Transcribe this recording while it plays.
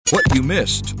What you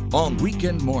missed on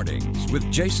Weekend Mornings with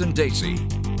Jason Dacey.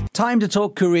 Time to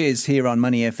talk careers here on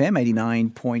Money FM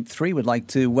 89.3. We'd like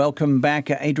to welcome back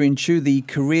Adrian Choo, the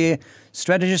career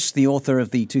strategist, the author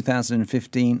of the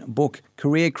 2015 book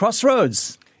Career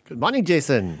Crossroads. Good morning,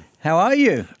 Jason. How are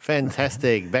you?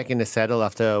 Fantastic. Back in the saddle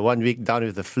after 1 week down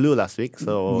with the flu last week.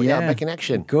 So, yeah back in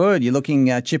action. Good. You're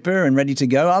looking chipper and ready to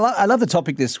go. I love the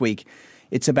topic this week.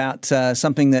 It's about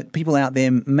something that people out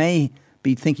there may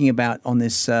be thinking about on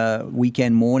this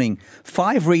weekend morning.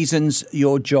 5 reasons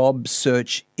your job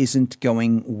search isn't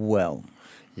going well.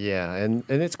 Yeah, and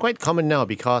it's quite common now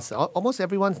because almost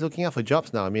everyone's looking out for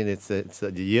jobs now. I mean, it's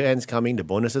the year end's coming, the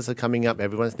bonuses are coming up.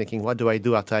 Everyone's thinking, what do I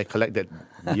do after I collect that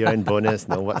year-end bonus?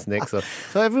 What's next?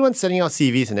 So everyone's sending out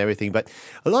CVs and everything. But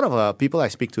a lot of people I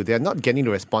speak to, they're not getting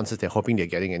the responses they're hoping they're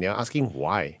getting, and they're asking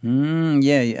why.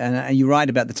 Yeah, and you're right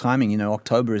about the timing. You know,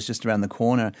 October is just around the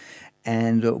corner.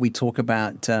 And we talk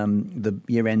about the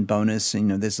year-end bonus. You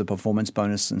know, there's the performance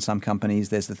bonus in some companies.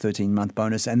 There's the 13-month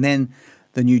bonus. And then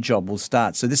the new job will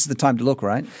start. So this is the time to look,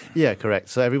 right? Yeah, correct.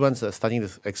 So everyone's starting to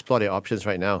explore their options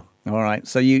right now. All right.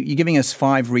 So you're giving us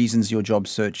 5 reasons your job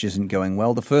search isn't going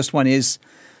well. The first one is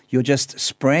you're just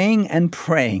spraying and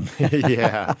praying.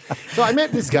 Yeah. So I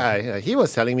met this guy. He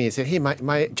was telling me, he said, hey,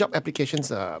 my job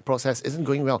applications process isn't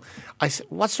going well. I said,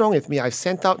 what's wrong with me? I've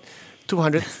sent out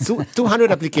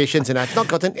 200 applications and I've not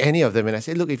gotten any of them. And I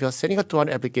said, look, if you're sending out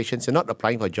 200 applications, you're not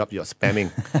applying for a job, you're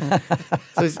spamming.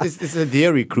 So it's a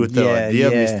dear recruiter or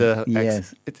dear Mr.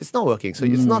 X. It's not working. So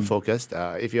it's not focused.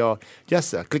 If you're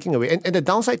just clicking away. And the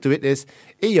downside to it is,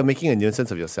 A, you're making a nuisance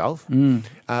of yourself.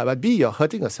 But B, you're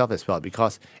hurting yourself as well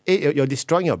because A, you're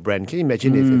destroying your brand. Can you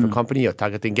imagine if a company you're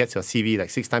targeting gets your CV like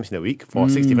 6 times in a week for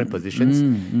 6 different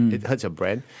positions? It hurts your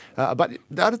brand. But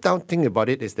the other down thing about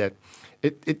it is that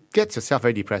it gets yourself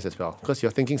very depressed as well because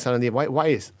you're thinking suddenly, why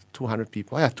is 200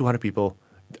 people? Why are 200 people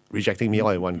rejecting me all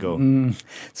in one go?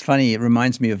 It's funny. It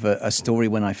reminds me of a story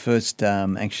when I first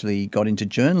actually got into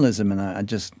journalism, and I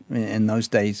just in those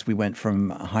days we went from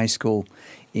high school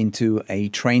into a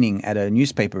training at a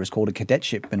newspaper. It's called a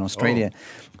cadetship in Australia.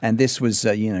 And this was,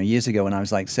 years ago when I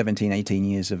was like 17, 18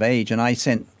 years of age. And I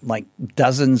sent like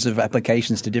dozens of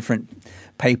applications to different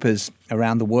papers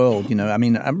around the world.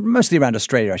 Mostly around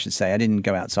Australia, I should say. I didn't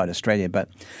go outside Australia, but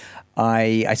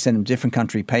I sent them different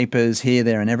country papers here,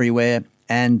 there, and everywhere.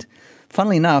 And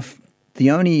funnily enough, the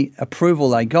only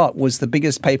approval I got was the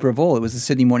biggest paper of all. It was the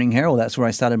Sydney Morning Herald. That's where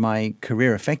I started my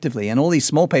career effectively. And all these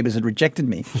small papers had rejected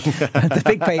me. The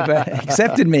big paper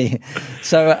accepted me.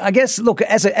 So I guess, look,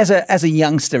 as a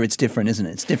youngster, it's different, isn't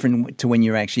it? It's different to when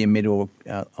you're actually a mid or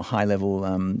a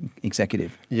high-level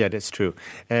executive. Yeah, that's true.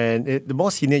 And the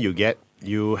more senior you get,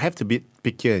 you have to be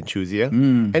pickier and choosier.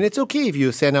 And it's okay if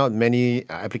you send out many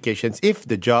applications if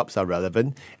the jobs are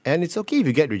relevant. And it's okay if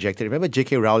you get rejected. Remember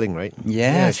J.K. Rowling, right?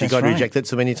 Yes, she got rejected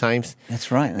so many times.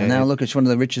 That's right. And now look, it's one of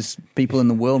the richest people in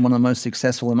the world, one of the most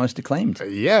successful and most acclaimed.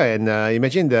 Yeah, and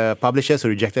imagine the publishers who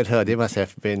rejected her. They must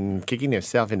have been kicking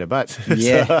themselves in the butt.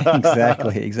 Yeah,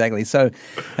 exactly. So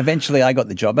eventually I got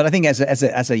the job. But I think as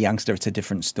a youngster, it's a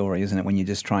different story, isn't it, when you're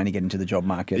just trying to get into the job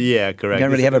market? Yeah, correct. You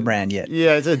don't really have a brand yet.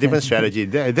 Yeah, it's a different strategy.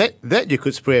 That you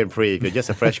could spray and pray if you're just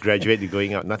a fresh graduate, you're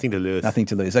going out, nothing to lose. Nothing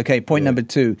to lose. Okay, point number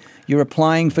 2. You're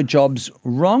applying for jobs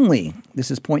wrongly.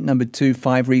 This is point number 2,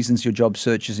 5 reasons your job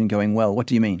search isn't going well. What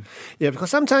do you mean? Yeah, because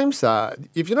sometimes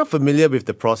if you're not familiar with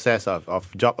the process of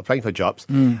applying for jobs,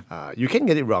 you can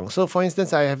get it wrong. So for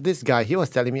instance, I have this guy, he was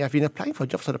telling me, I've been applying for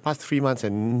jobs for the past 3 months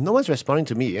and no one's responding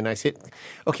to me. And I said,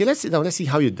 okay, let's sit down, let's see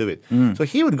how you do it. So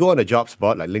he would go on a jobs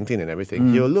board like LinkedIn and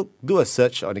everything. He will do a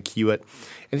search on a keyword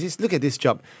and he says, look at this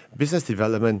job, business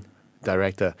development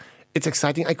director. It's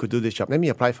exciting. I could do this job. Let me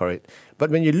apply for it. But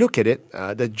when you look at it,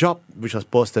 the job which was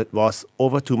posted was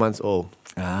over 2 months old.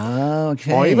 Ah,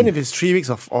 okay. Or even if it's 3 weeks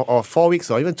or 4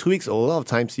 weeks or even 2 weeks old, a lot of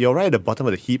times you're right at the bottom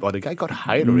of the heap or the guy got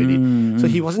hired already. So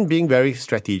he wasn't being very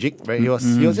strategic. Right? He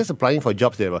was just applying for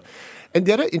jobs there. And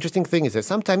the other interesting thing is that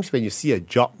sometimes when you see a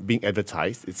job being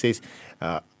advertised, it says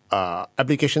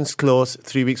applications close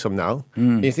 3 weeks from now.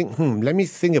 And you think, let me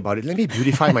think about it. Let me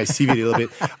beautify my CV a little bit.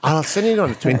 I'll send it on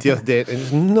the 20th date.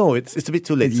 And no, it's a bit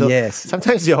too late. So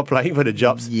sometimes you're applying for the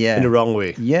jobs in the wrong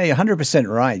way. Yeah, you're 100%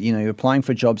 right. You're applying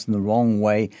for jobs in the wrong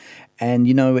way. And,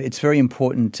 it's very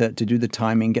important to do the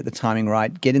timing, get the timing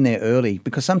right, get in there early,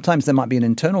 because sometimes there might be an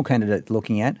internal candidate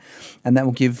looking at, and that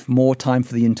will give more time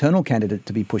for the internal candidate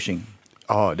to be pushing.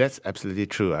 Oh, that's absolutely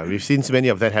true. We've seen so many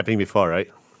of that happening before, right?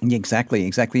 Yeah, exactly.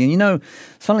 And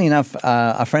funnily enough,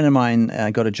 a friend of mine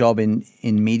got a job in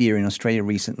media in Australia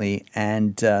recently,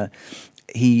 and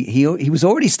he was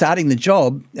already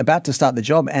about to start the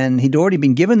job, and he'd already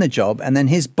been given the job. And then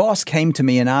his boss came to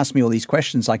me and asked me all these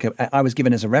questions, like I was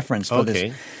given as a reference for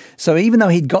this. So even though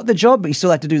he'd got the job, he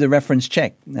still had to do the reference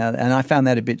check. And I found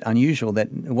that a bit unusual, that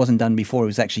it wasn't done before he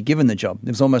was actually given the job. It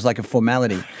was almost like a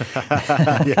formality.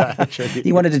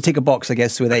 He wanted to tick a box, I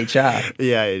guess, with HR.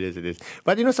 Yeah, it is.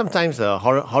 But sometimes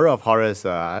horror of horrors,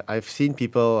 I've seen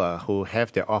people who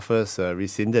have their offers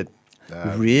rescinded.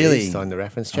 Really? Based on the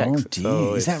reference checks. Oh, dear.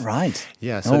 So Is that right?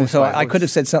 Yeah. So I could have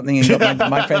said something and got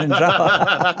my friend in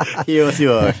trouble. He owes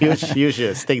you a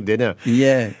huge steak dinner.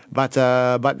 Yeah. But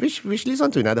which leads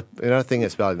on to another thing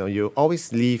as well. You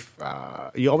always leave,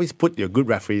 you always put your good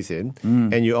referees in,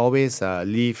 and you always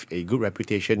leave a good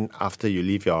reputation after you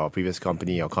leave your previous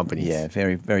company or companies. Yeah,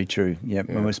 very, very true. Yep.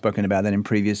 Yeah. We've spoken about that in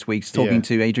previous weeks, talking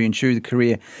to Adrian Choo, the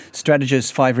career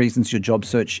strategist, 5 reasons your job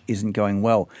search isn't going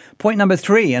well. Point number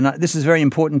 3, and this is very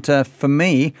important for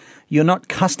me, you're not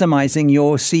customizing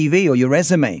your CV or your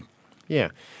resume. Yeah.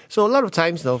 So a lot of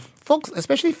times, folks,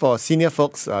 especially for senior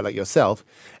folks like yourself,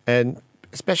 and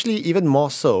especially even more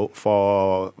so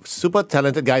for super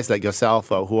talented guys like yourself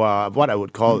who are what I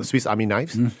would call Swiss Army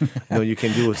knives. You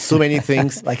can do so many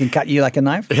things. Like can cut you like a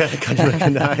knife? Yeah, cut you like a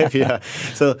knife, yeah.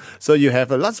 So you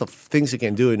have lots of things you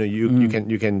can do.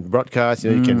 You can broadcast,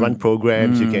 you can run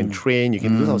programs, you can train, you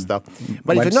can do some stuff.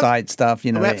 But website if you're not, stuff,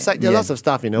 Website, there are lots of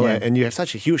stuff, and you have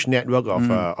such a huge network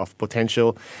of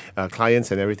potential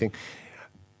clients and everything.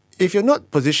 If you're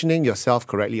not positioning yourself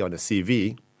correctly on the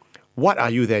CV, what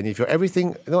are you then? If you're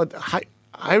everything,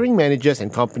 hiring managers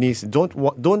and companies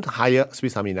don't hire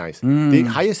Swiss Army knives. They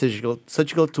hire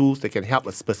surgical tools that can help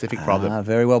a specific problem.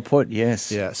 Very well put.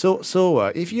 Yes. Yeah. So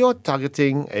if you're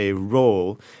targeting a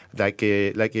role like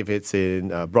if it's in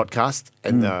broadcast,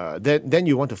 and then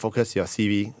you want to focus your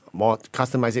CV more,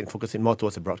 customize it, and focus it more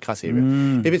towards the broadcast area.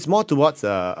 If it's more towards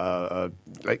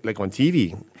like on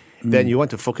TV, then you want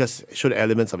to show the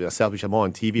elements of yourself which are more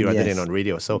on TV rather than on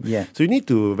radio. So you need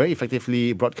to very effectively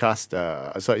you need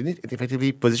to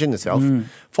effectively position yourself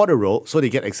for the role so they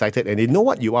get excited and they know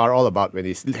what you are all about when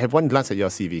they have one glance at your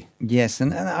CV. Yes,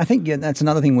 and I think that's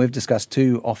another thing we've discussed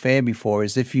too off air before,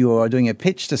 is if you are doing a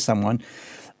pitch to someone,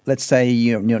 let's say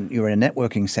you're in a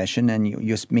networking session and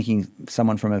you're speaking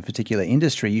someone from a particular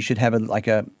industry, you should have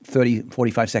a 30,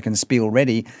 45 second spiel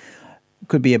ready.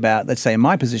 Could be about, let's say in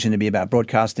my position, to be about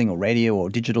broadcasting or radio or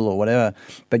digital or whatever,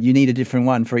 but you need a different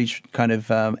one for each kind of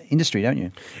industry, don't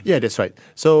you? Yeah, that's right.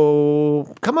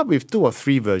 So come up with 2 or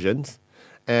 3 versions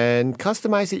and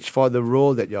customize each for the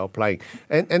role that you're applying.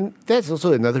 And that's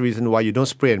also another reason why you don't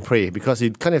spray and pray, because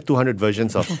you can't have 200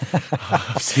 versions of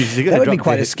CVs. That would be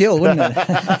quite a skill, wouldn't it?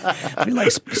 It'd be like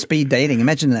speed dating.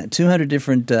 Imagine that, 200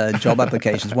 different job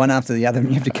applications, one after the other, and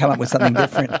you have to come up with something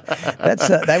different.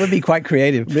 That would be quite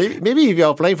creative. Maybe if you're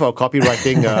applying for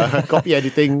copywriting, copy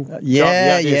editing job.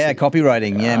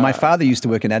 Copywriting. Yeah, my father used to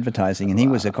work in advertising, and he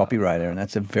was a copywriter, and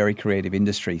that's a very creative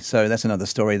industry. So that's another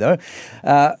story, though.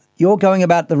 You're going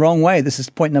about the wrong way. This is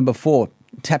point number 4,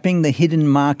 tapping the hidden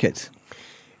market.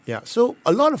 Yeah, so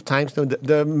a lot of times,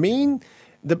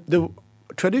 the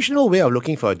traditional way of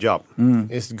looking for a job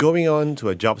is going on to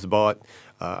a jobs board,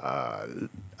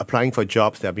 applying for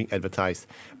jobs that are being advertised.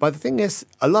 But the thing is,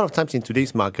 a lot of times in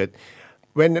today's market,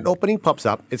 when an opening pops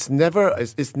up, it's never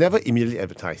immediately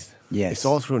advertised. Yes. It's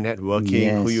all through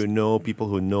networking, who you know, people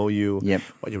who know you,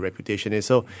 what your reputation is.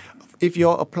 So if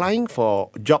you're applying for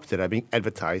jobs that are being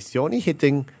advertised, you're only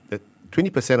hitting the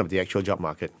 20% of the actual job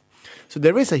market. So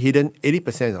there is a hidden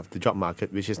 80% of the job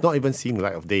market which is not even seeing the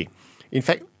light of day. In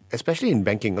fact, especially in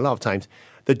banking, a lot of times,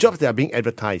 the jobs that are being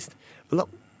advertised,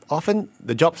 often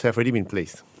the jobs have already been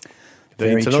placed.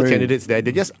 The internal candidates there,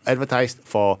 they just advertised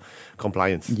for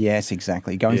compliance. Yes,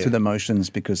 exactly. Going through the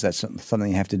motions because that's something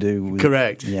you have to do.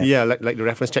 Correct. Yeah, like the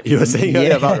reference check you were saying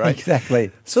earlier about, right? Exactly.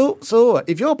 So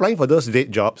if you're applying for those date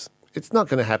jobs, it's not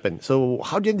going to happen. So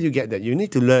how do you get that? You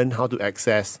need to learn how to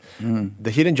access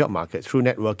the hidden job market through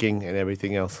networking and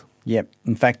everything else. Yep.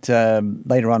 In fact,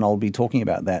 later on I'll be talking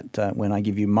about that when I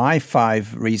give you my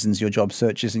 5 reasons your job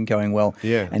search isn't going well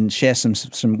and share some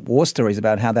war stories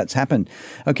about how that's happened.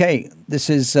 Okay, this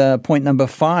is point number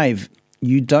 5.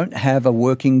 You don't have a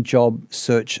working job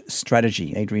search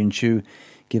strategy. Adrian Choo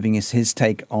giving us his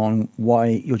take on why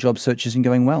your job search isn't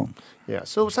going well. Yeah,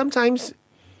 so sometimes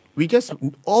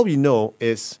all we know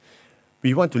is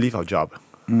we want to leave our job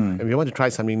and we want to try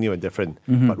something new and different.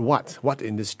 But what? What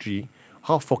industry?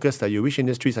 How focused are you? Which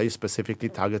industries are you specifically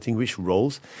targeting? Which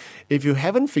roles? If you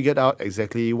haven't figured out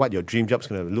exactly what your dream job is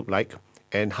going to look like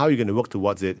and how you're going to work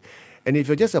towards it, and if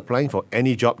you're just applying for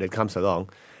any job that comes along,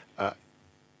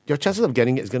 your chances of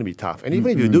getting it is going to be tough. And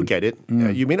even if you do get it,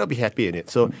 you may not be happy in it.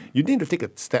 So you need to take a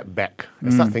step back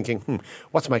and start thinking,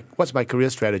 what's my career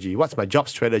strategy? What's my job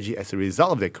strategy as a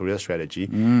result of that career strategy?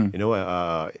 You know,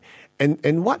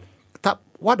 and what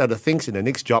are the things in the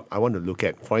next job I want to look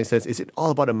at? For instance, is it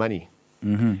all about the money?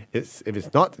 If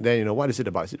it's not, then, you know, what is it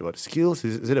about? Is it about the skills?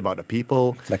 Is it about the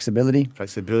people? Flexibility,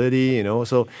 you know.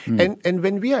 So, and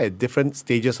when we are at different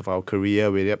stages of our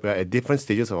career, we are at different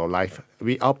stages of our life,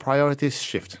 our priorities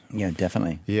shift. Yeah,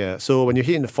 definitely. Yeah. So when you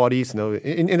hit in the 40s, you know,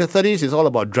 in the 30s, it's all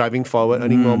about driving forward,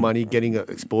 earning more money, getting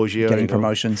exposure, getting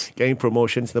promotions.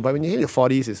 But when you hit the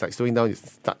 40s, it's like slowing down. You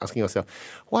start asking yourself,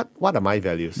 what are my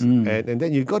values? And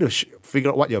then you got to figure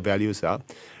out what your values are,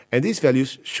 and these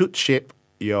values should shape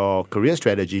your career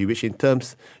strategy, which in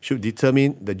terms should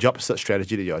determine the job search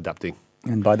strategy that you're adopting.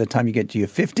 And by the time you get to your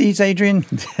 50s, Adrian,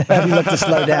 how do you look to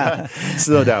slow down?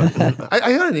 Slow down.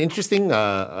 I heard an interesting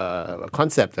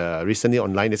concept recently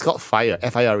online. It's called FIRE,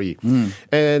 F-I-R-E.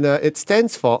 And it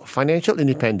stands for Financial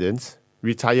Independence,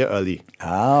 Retire Early.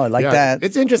 Oh, I like that.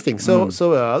 It's interesting. So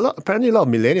apparently a lot of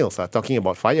millennials are talking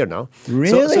about FIRE now.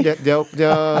 Really? So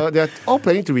they're all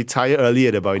planning to retire early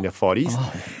at about in their 40s.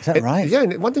 Oh, is that right? Yeah,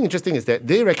 and one thing interesting is that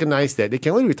they recognize that they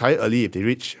can only retire early if they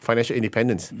reach financial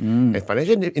independence. And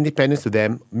financial independence to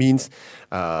them means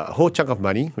a whole chunk of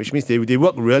money, which means they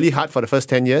work really hard for the first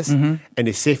 10 years and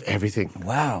they save everything.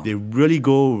 Wow. They really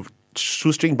go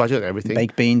shoestring budget and everything.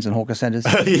 Baked beans and hawker centers.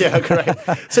 Yeah,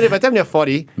 correct. So by the time they're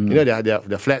 40, you know,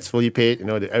 their flat's fully paid, you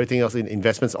know, everything else in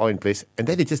investments all in place, and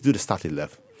then they just do the stuff they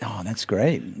love. Oh, that's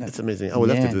great. That's amazing. I would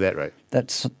love to do that, right?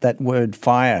 That's that word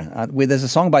FIRE. There's a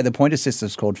song by the Pointer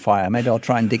Sisters called FIRE. Maybe I'll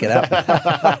try and dig it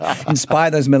up.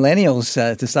 Inspire those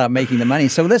millennials to start making the money.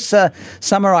 So let's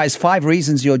summarize 5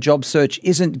 reasons your job search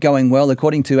isn't going well,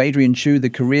 according to Adrian Choo, the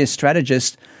career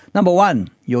strategist. Number 1,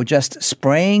 you're just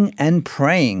spraying and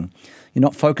praying. You're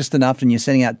not focused enough and you're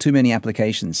sending out too many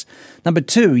applications. Number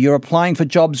 2, you're applying for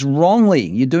jobs wrongly.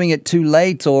 You're doing it too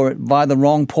late or via the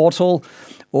wrong portal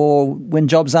or when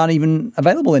jobs aren't even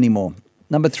available anymore.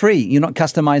 Number 3, you're not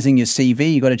customizing your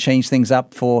CV. You've got to change things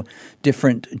up for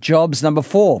different jobs. Number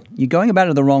 4, you're going about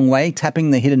it the wrong way,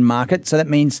 tapping the hidden market. So that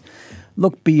means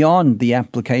look beyond the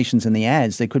applications and the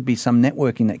ads. There could be some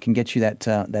networking that can get you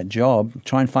that job.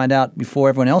 Try and find out before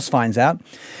everyone else finds out.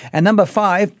 And number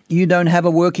 5, you don't have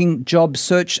a working job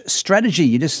search strategy.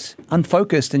 You're just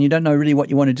unfocused and you don't know really what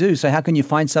you want to do. So how can you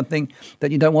find something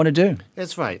that you don't want to do?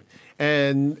 That's right.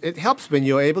 And it helps when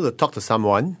you're able to talk to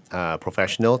someone,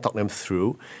 professional, talk them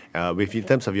through with in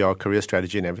terms of your career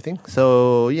strategy and everything.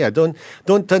 So yeah, don't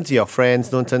turn to your friends,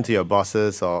 don't turn to your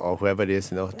bosses or whoever it is.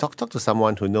 You know, talk to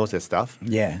someone who knows their stuff.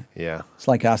 Yeah. It's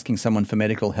like asking someone for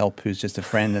medical help who's just a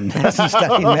friend and hasn't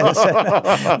studied medicine.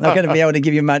 Not going to be able to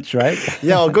give you much, right?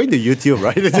 Yeah, or going to YouTube,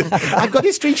 right? I've got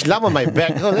this strange lump on my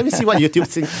back. Oh, let me see what YouTube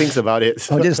thinks about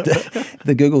it. Or just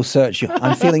the Google search.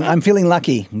 I'm feeling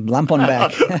lucky. Lump on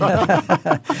back.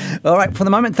 All right, for the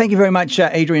moment, thank you very much,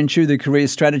 Adrian Choo, the career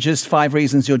strategist. 5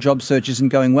 reasons your job search isn't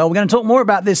going well. We're going to talk more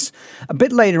about this a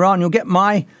bit later on. You'll get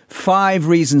my 5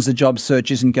 reasons the job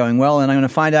search isn't going well, and I'm going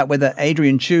to find out whether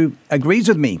Adrian Choo agrees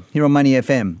with me here on Money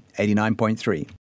FM 89.3.